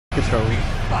controls.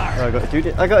 Oh, I gotta do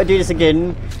this. I gotta do this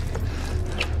again.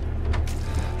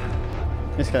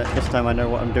 This time I know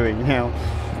what I'm doing now,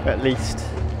 at least.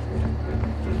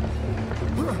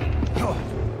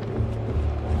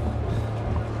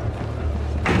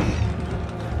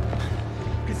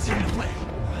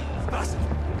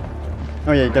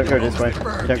 Oh yeah, you don't go this way.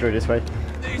 You don't go this way.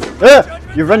 Ah!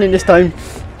 You're running this time!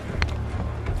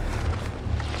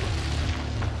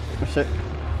 Oh shit.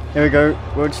 Here we go.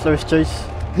 World's slowest chase.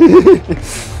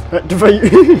 Activate!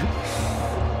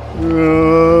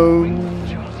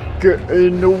 Get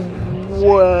in the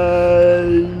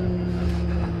way!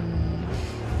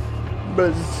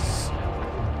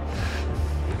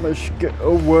 Let's get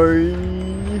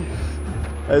away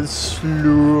as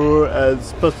slow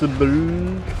as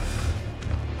possible.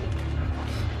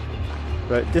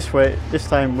 Right, this way. This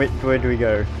time, where do we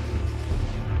go?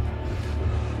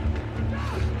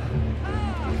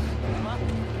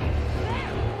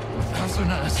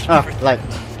 Ah, light.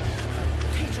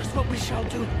 Teach us what we shall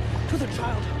do to the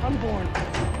child unborn.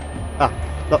 Ah,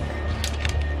 look.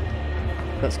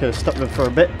 Let's go stop them for a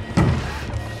bit.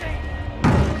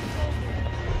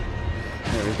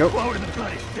 There we go. Woe to the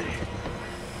bloody city.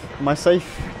 Am I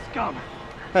safe? Scum.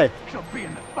 Hey. Shall be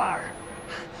in the fire.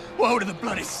 Woe to the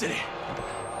bloody city.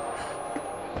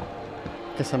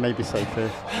 Guess I may be safe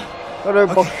here. Oh no,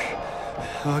 Bosh.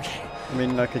 Okay. I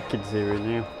mean, like a kid's area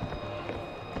now.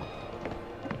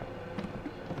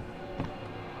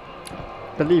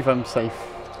 Believe I'm safe.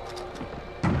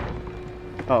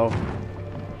 Uh oh.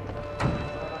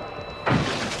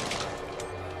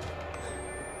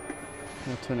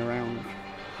 I'll turn around.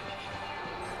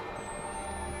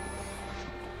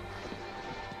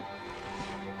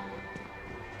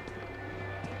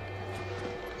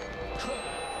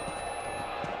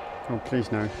 Oh,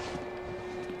 please no.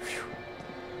 Phew.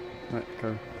 Right,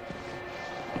 go.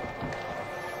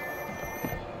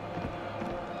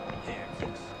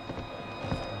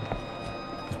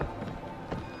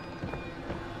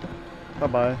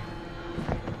 Bye-bye.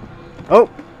 Oh!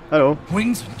 Hello.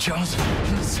 Wings and jaws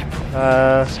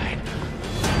separate.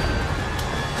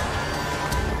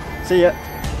 See ya.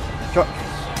 Drop.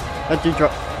 How'd you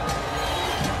drop?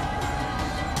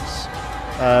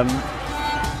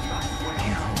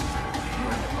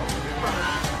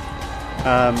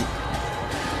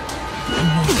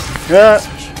 Yeah.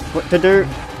 What to do?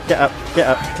 Get up,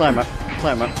 climb up,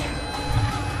 climb up.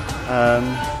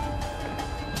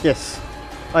 Yes.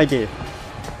 Idea.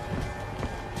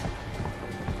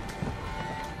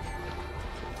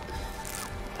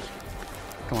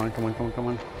 Come on, come on, come on, come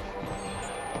on.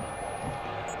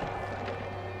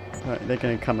 Right, they're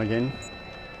gonna come again.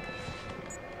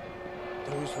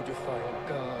 Those who defy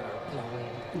God are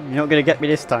blind. You're not gonna get me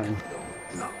this time.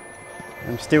 No.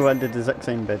 I'm still under the exact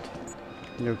same bed.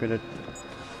 You could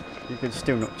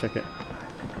still not check it.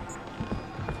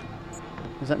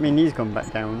 Does that mean he's gone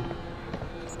back down?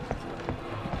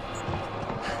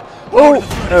 Oh!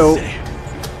 Oh!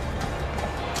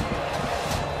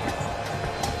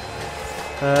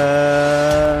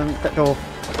 That door.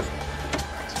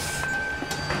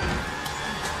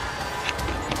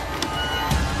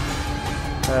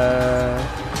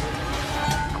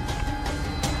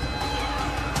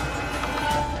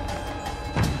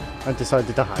 I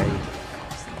decided to hide.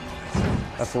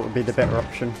 I thought it would be the better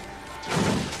option.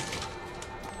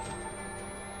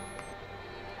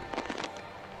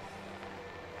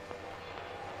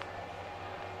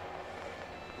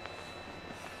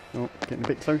 Oh, getting a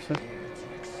bit closer.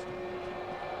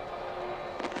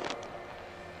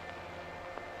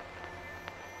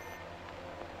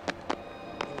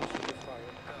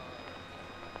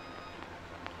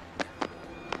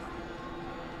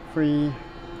 Three,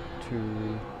 2,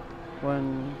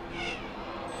 1.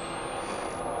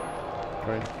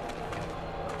 Right.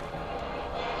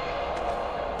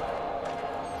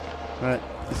 Right,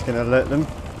 it's gonna alert them.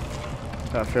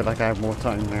 I feel like I have more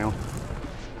time now.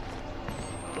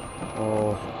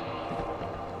 Or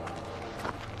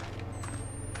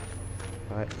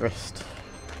right, rest.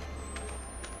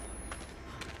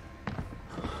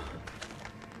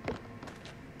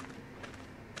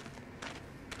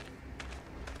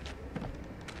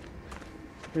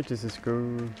 Where does this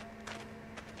go?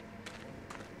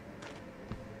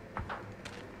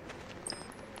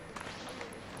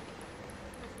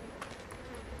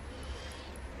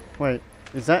 Wait,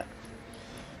 is that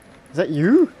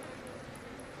you?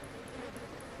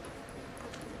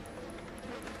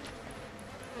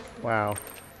 Wow.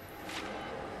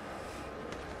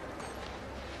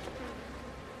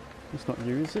 It's not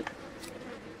you, is it?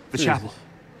 The chapel.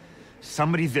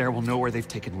 Somebody there will know where they've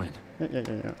taken Lynn.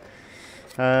 Yeah.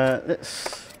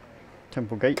 Let's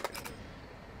Temple Gate.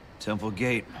 Temple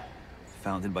Gate,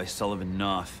 founded by Sullivan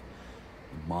Noth,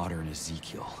 a modern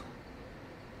Ezekiel.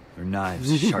 Their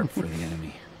knives sharp for the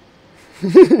enemy.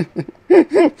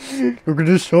 Look at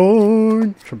this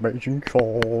sign. It's an amazing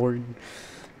sign.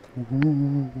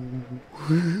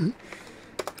 Ooh.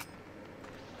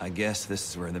 I guess this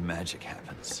is where the magic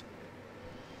happens.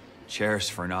 Chairs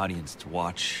for an audience to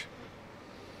watch.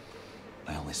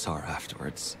 I only saw her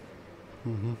afterwards.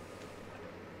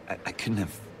 I couldn't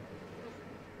have...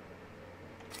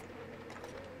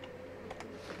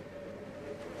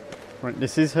 Right,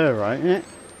 this is her, right? Yeah.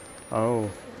 Oh.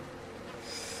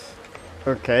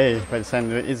 Okay, by the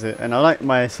sound of it, is it? And I like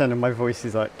my sound of my voice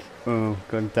is like, oh,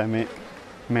 god damn it.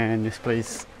 Man, this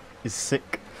place is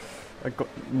sick. I've got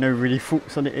no really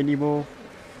thoughts on it anymore.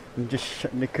 I'm just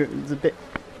shutting the curtains a bit.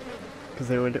 Because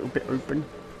they were a little bit open.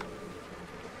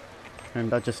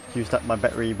 And I just used up my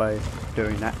battery by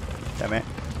doing that. Damn it.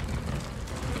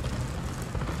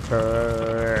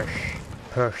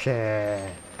 Push it.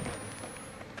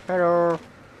 Hello.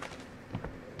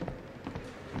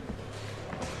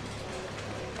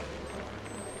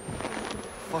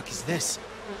 Fuck is this?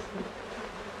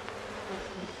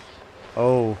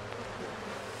 Oh.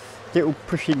 Little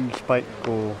pushing spike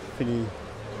or thingy.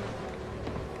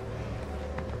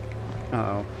 Uh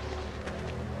oh.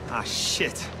 Ah,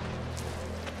 shit.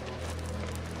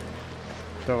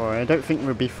 Don't worry, I don't think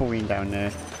we'll be falling down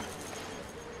there.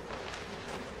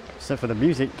 Except for the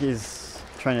music is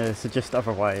trying to suggest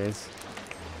otherwise.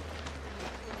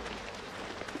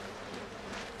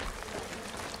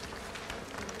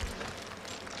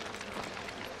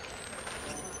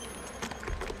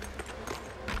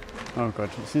 Oh god,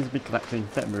 it seems to be collapsing.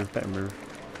 Better move, better move.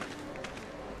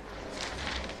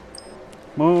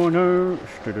 Mono,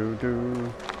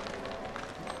 do.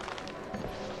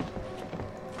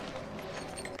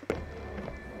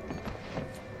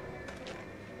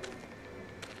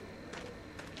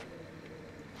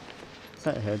 Is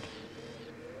that a head?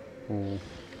 Oh.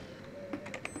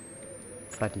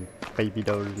 Bloody baby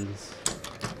dolls.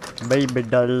 Baby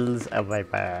dolls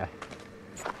everywhere.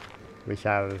 We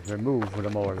shall remove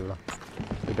them all.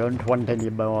 We don't want any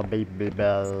more baby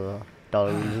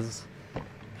dolls.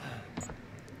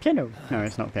 Piano! No,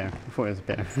 it's not piano. I thought it was a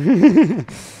piano.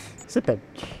 It's a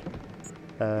bench.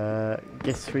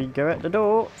 Guess we go at the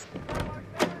door.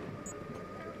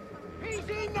 He's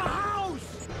in the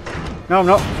house! No, I'm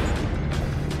not.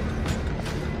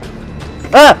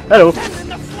 Ah! Hello! That's in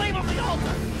the flame of the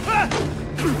altar!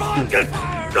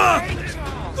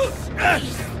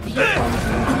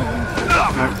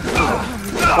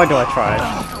 Why do I try?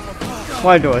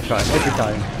 Why do I try every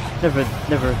time?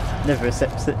 Never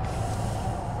accepts it.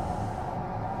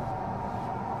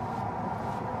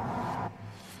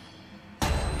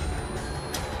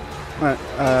 Right,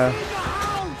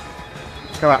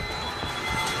 go up.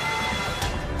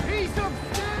 He's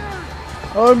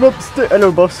upstairs! I'm upstairs.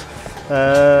 Hello, boss.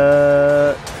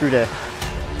 Through there.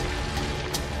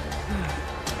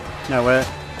 Now where?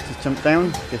 Just jump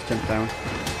down? Just jump down.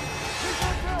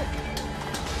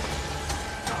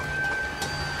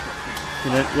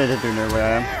 Yeah, they do know where I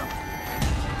am.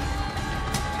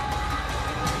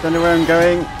 Don't know where I'm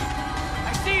going.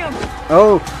 I see him!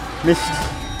 Oh! Missed.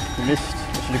 You missed.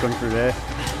 I should have gone through there.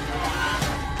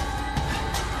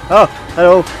 Oh!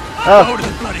 Hello! Oh!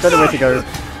 Don't know where to go.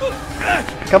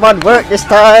 Come on, work this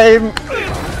time!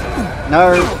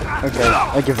 No! Okay,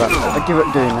 I give up. I give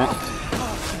up doing that.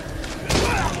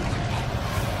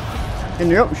 In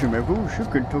the option levels, you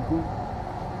can toggle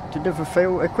to never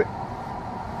fail equip.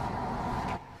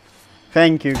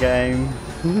 Thank you, game.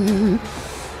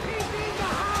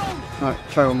 Right,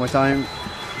 try one more time.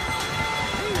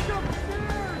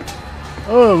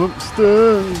 Oh, I'm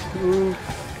upstairs. Oh.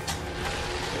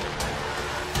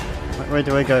 Right, where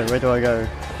do I go? Where do I go?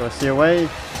 Do I see a way?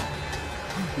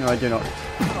 No, I do not.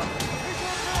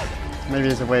 Maybe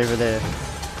there's a way over there.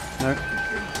 No.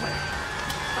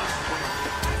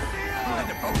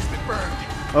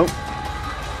 Oh,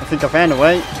 I think I found a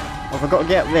way. Oh, I've got to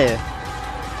get up there.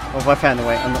 Or have I found a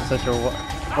way? I'm not so sure what.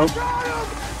 Oh.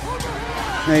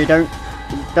 No, you don't.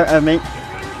 Don't hurt me.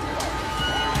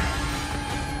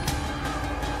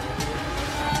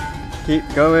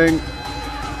 Keep going.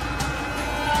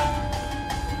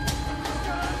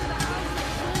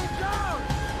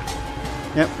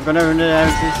 Yep, we're going over the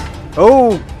houses.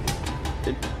 Oh!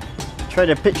 Try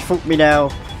to pitchfork me now.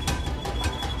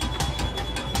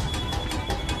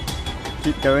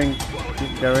 Keep going.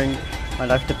 Keep going. My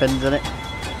life depends on it.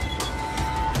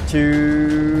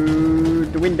 To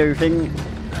the window thing.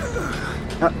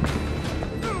 Ah.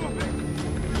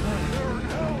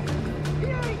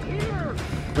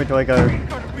 Where do I go?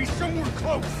 Gotta be somewhere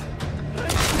close.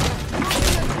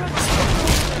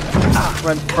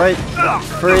 Run, break,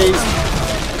 free.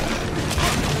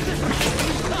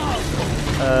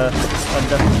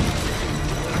 Under.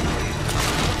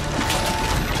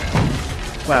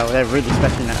 Wow, they're really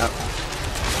smashing that up.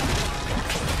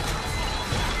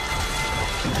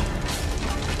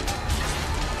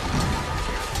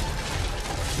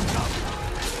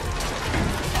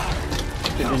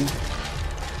 Get in.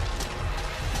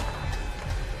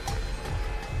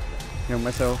 Heal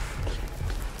myself.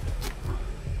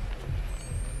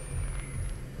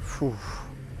 Whew.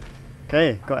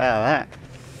 Okay, got out of that.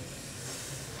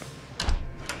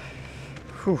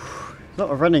 Whew. A lot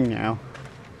of running now.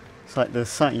 It's like the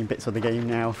exciting bits of the game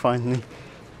now, finally.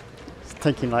 It's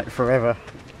taking like forever.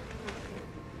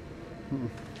 Be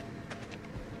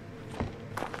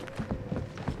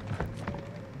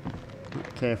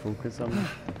careful, because I'm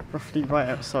roughly right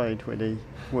outside where they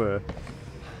were.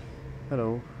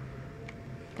 Hello.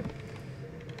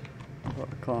 Oh,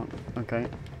 I can't. Okay.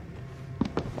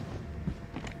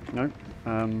 No.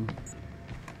 Am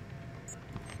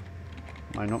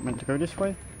I not meant to go this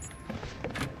way?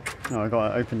 No, I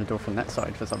gotta open the door from that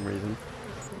side for some reason.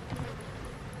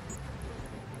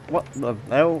 What the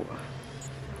hell?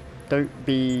 Don't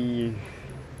be...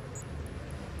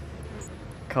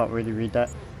 Can't really read that.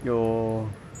 You're...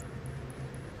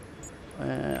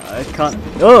 I can't...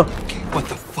 Oh! What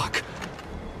the fuck?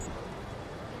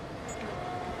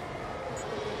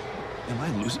 Am I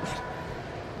losing it?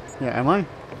 Yeah, am I?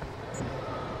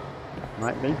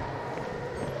 Might be.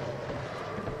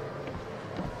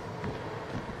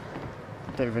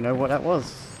 Don't even know what that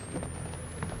was.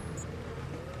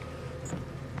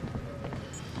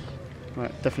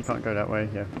 Right, definitely can't go that way.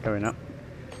 Yeah, going up.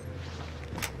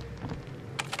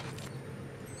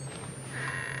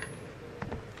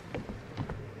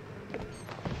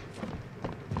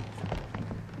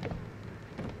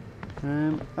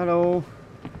 Hello.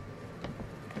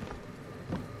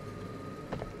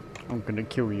 I'm gonna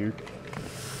kill you.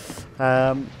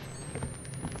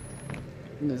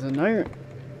 There's a note.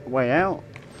 Way out.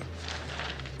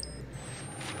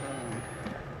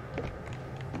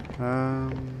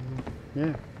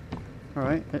 Yeah.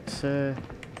 Alright, let's oh,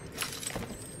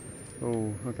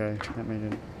 okay, that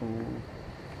made it.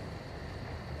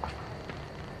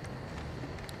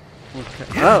 Okay.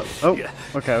 Oh,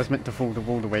 okay, I was meant to fall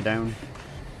all the way down.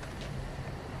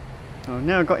 Oh,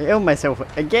 now I've got to heal myself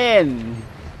again!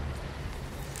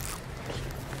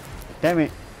 Damn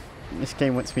it. This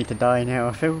game wants me to die now,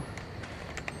 I feel.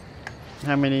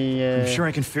 How many, I'm sure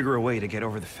I can figure a way to get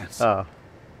over the fence. Oh.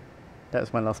 That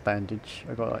was my last bandage.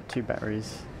 I got like 2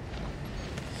 batteries.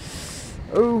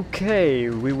 Okay,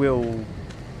 we will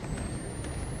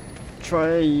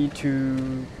try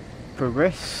to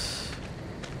progress.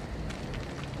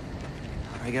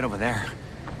 How do I get over there?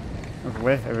 Over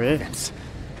where? Over here? Fence.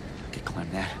 I could climb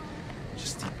that.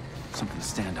 Just need something to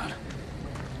stand on.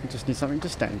 I just need something to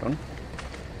stand on.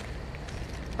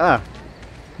 Ah!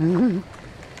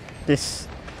 This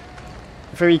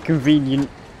very convenient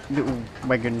little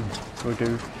wagon will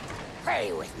do.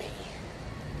 Pray with me.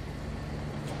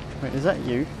 Wait, is that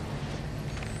you?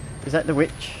 Is that the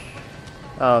witch?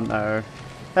 Oh no.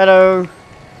 Hello!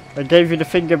 I gave you the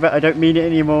finger but I don't mean it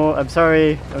anymore. I'm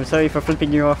sorry. I'm sorry for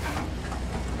flipping you off.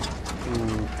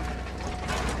 Ooh.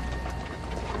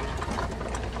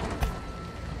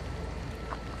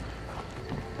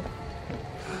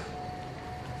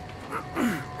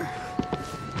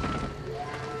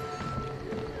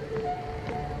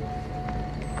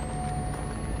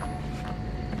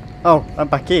 Oh, I'm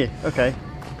back here. Okay.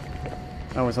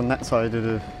 I was on that side of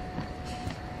the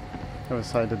other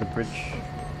side of the bridge.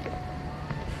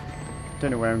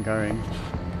 Don't know where I'm going.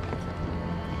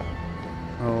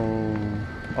 Oh,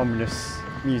 ominous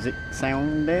music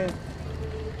sound there.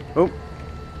 Oh.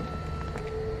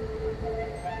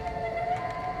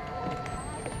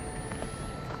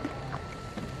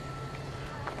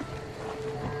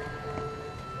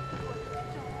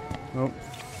 Oh,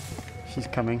 she's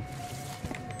coming.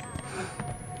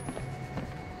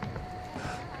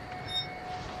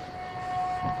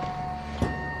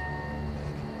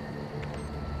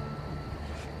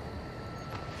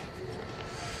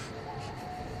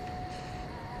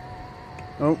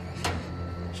 Oh,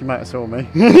 she might have saw me.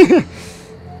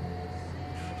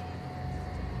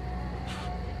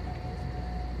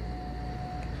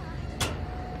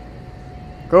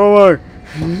 Go away!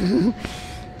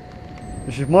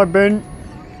 This is my bin.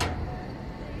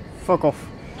 Fuck off.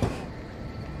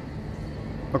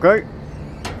 Okay.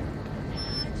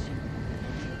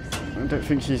 I don't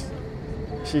think she's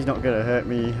not gonna hurt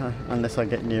me unless I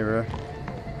get near her.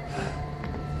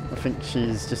 think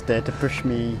she's just there to push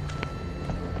me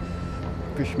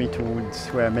towards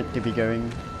where I'm meant to be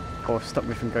going, or stop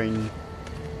me from going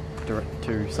direct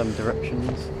to some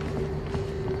directions.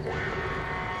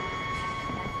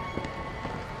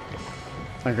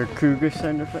 Like a cougar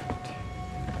sound effect.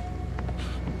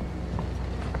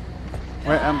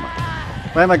 Where am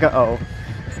I going? Oh.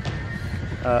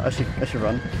 I should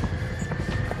run.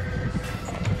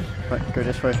 Right, go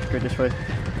this way, go this way.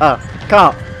 Ah,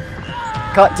 cart!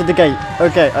 Cart to the gate.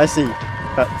 Okay, I see.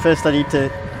 But first I need to...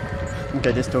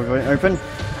 Okay, this door won't open.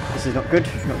 This is not good,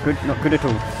 not good, not good at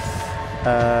all.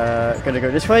 Gonna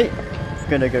go this way.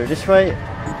 Gonna go this way.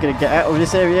 Gonna get out of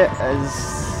this area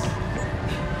as...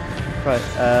 Right,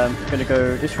 gonna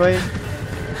go this way.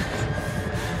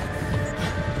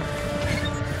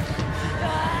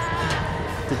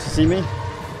 Did you see me?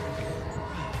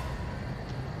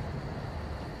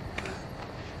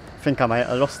 I think I might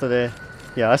have lost her there.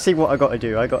 Yeah, I see what I gotta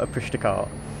do. I gotta push the cart.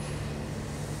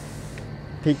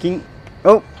 Peeking.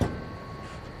 Oh!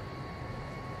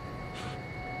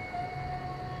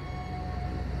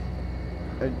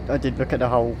 I did look at the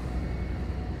hole.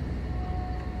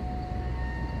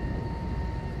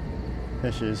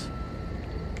 There she is.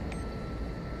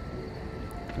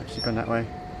 Oh, she's gone that way.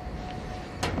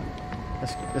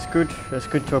 That's good. That's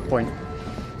good to a point.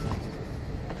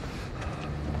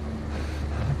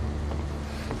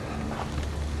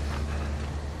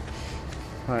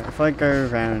 Right, if I go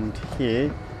around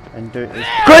here and do it as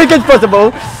quick as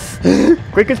possible!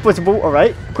 Quick as possible,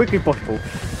 alright? Quick as possible.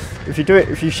 If you do it,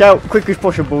 if you shout quick as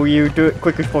possible, you do it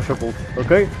quick as possible,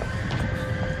 okay?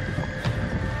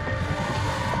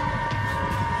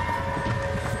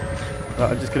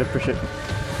 Right, I'm just gonna push it.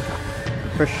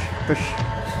 Push, push.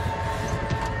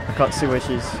 I can't see where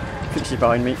she's. I think she's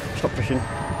behind me. Stop pushing.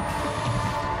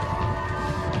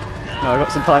 No, I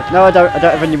got some time. No, I don't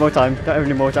have any more time. Don't have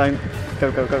any more time.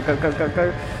 Go, go, go, go, go, go,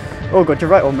 go. Oh god, you're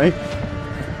right on me.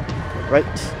 Right.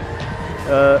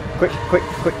 Quick, quick,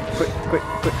 quick, quick, quick,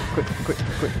 quick, quick, quick, quick,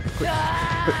 quick, quick,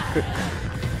 quick.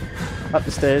 Up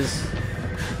the stairs.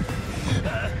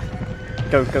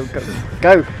 Go, go, go,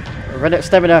 go! I ran out of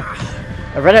stamina.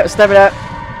 I ran out of stamina.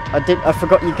 I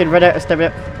forgot you can run out of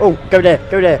stamina. Oh, go there,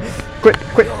 go there. Quick,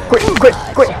 quick, quick, quick,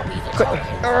 quick, quick.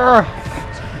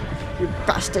 You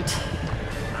bastard.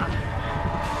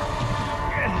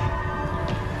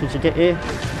 Can she get here?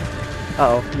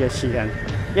 Uh oh, yes she can.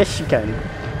 Yes she can.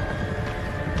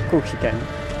 Of course she can.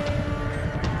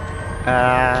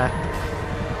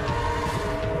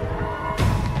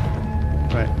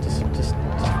 Right, just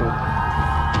fall.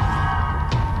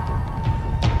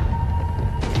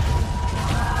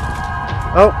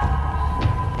 Oh!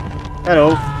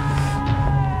 Hello.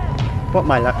 What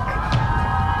my luck.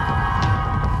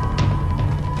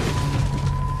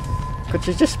 God,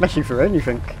 she's just smashing through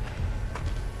anything.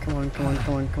 Come on, come on,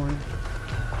 come on, come on.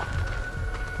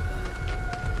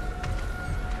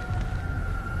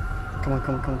 Come on,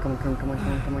 come on, come on, come on, come on, come on,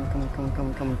 come on, come on, come on, come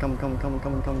on, come on, come on, come on, come on,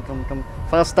 come on, come on, come on, come on.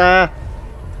 Faster!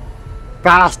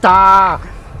 Faster!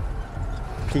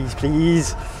 Please,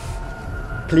 please.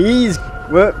 Please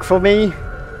work for me.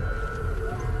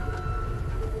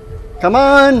 Come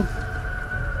on!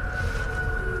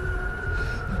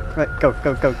 Right, go,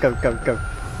 go, go, go, go, go.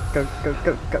 Go, go,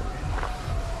 go, go.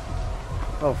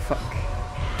 Oh fuck.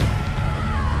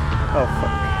 Oh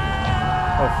fuck.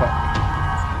 Oh fuck.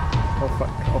 Oh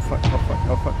fuck. Oh fuck. Oh fuck.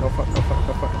 Oh fuck. Oh fuck. Oh fuck.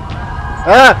 Oh fuck.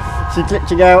 Ah! She's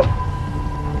glitching out.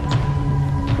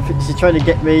 I think she's trying to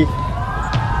get me.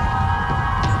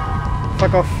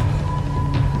 Fuck off.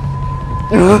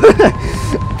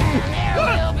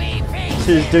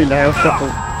 She's doing the health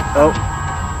shuffle. Oh.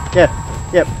 Yeah.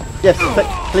 Yep. Yes.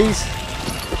 Please.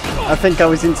 I think I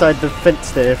was inside the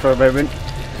fence there for a moment.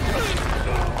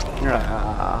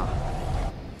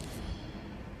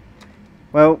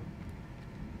 Well,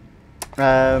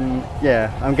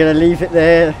 yeah, I'm gonna leave it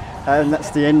there, and that's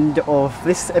the end of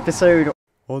this episode.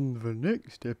 On the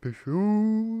next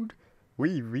episode,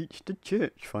 we reached the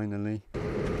church finally.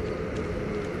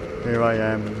 Here I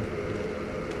am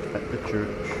at the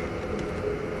church.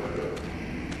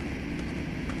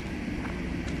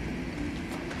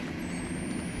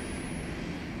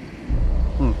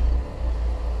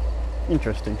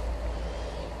 Interesting.